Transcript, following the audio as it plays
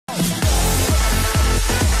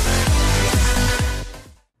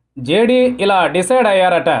JD ఇలా decide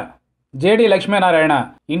అయ్యారట. JD Lakshminarayana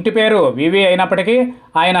ఇంటి పేరు వివి అయినప్పటికీ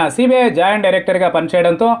ఆయన సిబిఐ జాయింట్ డైరెక్టర్గా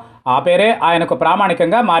పనిచేయడంతో ఆ పేరే ఆయనకు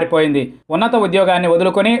ప్రామాణికంగా మారిపోయింది. ఉన్నత ఉద్యోగాన్ని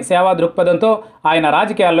వదులుకొని సేవా దృక్పథంతో ఆయన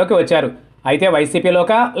రాజకీయాల్లోకి వచ్చారు. అయితే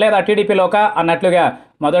వైసీపీలోకా లేదా టీడీపీలోకా అన్నట్లుగా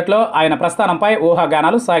మొదట్లో ఆయన ప్రస్థానంపై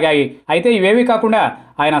ఊహాగానాలు సాగాయి. అయితే ఇవేవీ కాకుండా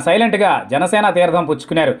ఆయన సైలెంట్గా జనసేన తీర్థం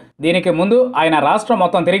పుచ్చుకున్నారు. దీనికి ముందు ఆయన రాష్ట్రం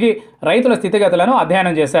మొత్తం తిరిగి రైతుల స్థితిగతులను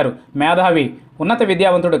అధ్యయనం చేశారు. మేధావి, ఉన్నత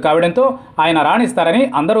విద్యావంతుడు కావడంతో ఆయన రాణిస్తారని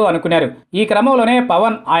అందరూ అనుకున్నారు. ఈ క్రమంలోనే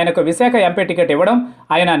పవన్ ఆయనకు విశాఖ ఎంపీ టికెట్ ఇవ్వడం,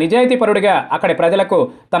 ఆయన నిజాయితీపరుడిగా అక్కడి ప్రజలకు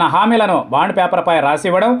తన హామీలను బాండ్ పేపర్పై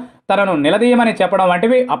రాసివ్వడం, తనను నిలదీయమని చెప్పడం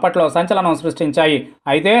వంటివి అప్పట్లో సంచలనం సృష్టించాయి.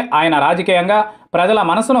 అయితే ఆయన రాజకీయంగా ప్రజల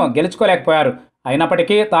మనసును గెలుచుకోలేకపోయారు.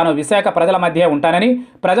 అయినప్పటికీ తాను విశాఖ ప్రజల మధ్య ఉంటానని,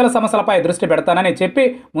 ప్రజల సమస్యలపై దృష్టి పెడతానని చెప్పి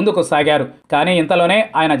ముందుకు సాగారు. కానీ ఇంతలోనే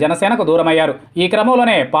ఆయన జనసేనకు దూరమయ్యారు. ఈ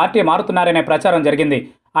క్రమంలోనే పార్టీ మారుతున్నారనే ప్రచారం జరిగింది.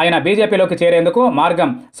 ఆయన బీజేపీలోకి చేరేందుకు మార్గం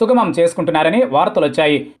సుగమం చేసుకుంటున్నారని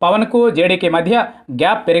వార్తలొచ్చాయి. పవన్కు జేడీకి మధ్య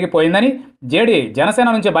గ్యాప్ పెరిగిపోయిందని, జేడీ జనసేన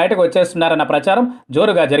నుంచి బయటకు వచ్చేస్తున్నారన్న ప్రచారం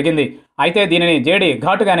జోరుగా జరిగింది. అయితే దీనిని జేడీ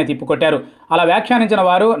ఘాటుగానే తిప్పుకొట్టారు. అలా వ్యాఖ్యానించిన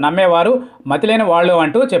వారు నమ్మేవారు మతిలేని వాళ్ళు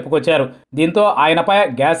అంటూ చెప్పుకొచ్చారు. దీంతో ఆయనపై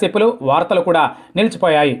గ్యాసిప్పులు, వార్తలు కూడా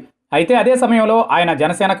నిలిచిపోయాయి. అయితే అదే సమయంలో ఆయన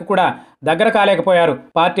జనసేనకు కూడా దగ్గర కాలేకపోయారు.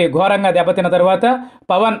 పార్టీ ఘోరంగా దెబ్బతిన్న తరువాత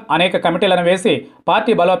పవన్ అనేక కమిటీలను వేసి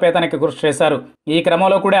పార్టీ బలోపేతానికి కృషి చేశారు. ఈ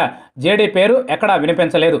క్రమంలో కూడా జేడీ పేరు ఎక్కడా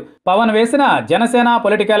వినిపించలేదు. పవన్ వేసిన జనసేన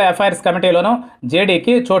పొలిటికల్ అఫైర్స్ కమిటీలోనూ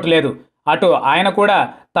జేడీకి చోటు లేదు. అటు ఆయన కూడా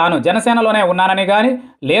తాను జనసేనలోనే ఉన్నానని కానీ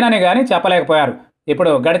లేనని కానీ చెప్పలేకపోయారు.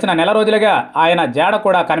 ఇప్పుడు గడిచిన నెల రోజులుగా ఆయన జాడ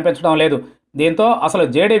కూడా కనిపించడం లేదు. దీంతో అసలు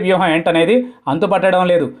జేడీ వ్యూహం ఏంటనేది అంతుపట్టడం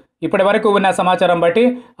లేదు. ఇప్పటి వరకు ఉన్న సమాచారం బట్టి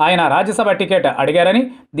ఆయన రాజ్యసభ టికెట్ అడిగారని,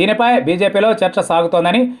 దీనిపై బీజేపీలో చర్చ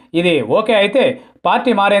సాగుతోందని, ఇది ఓకే అయితే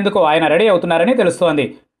పార్టీ మారేందుకు ఆయన రెడీ అవుతున్నారని తెలుస్తోంది.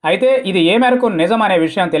 అయితే ఇది ఏ మేరకు నిజం అనే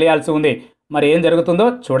విషయం తెలియాల్సి ఉంది. మరి ఏం జరుగుతుందో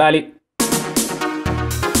చూడాలి.